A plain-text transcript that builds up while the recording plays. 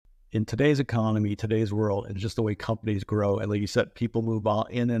in today's economy, today's world, and just the way companies grow, and like you said, people move on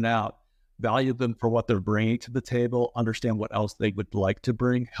in and out, value them for what they're bringing to the table, understand what else they would like to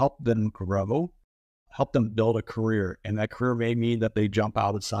bring, help them grow, help them build a career. And that career may mean that they jump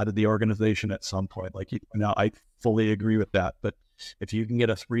outside of the organization at some point. Like, now I fully agree with that. But if you can get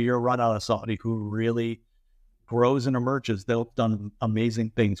a 3-year run out of somebody who really grows and emerges, they'll have done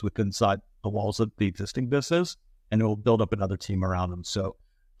amazing things within inside the walls of the existing business, and it will build up another team around them. So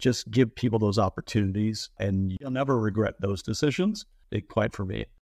just give people those opportunities, and you'll never regret those decisions. Big point for me.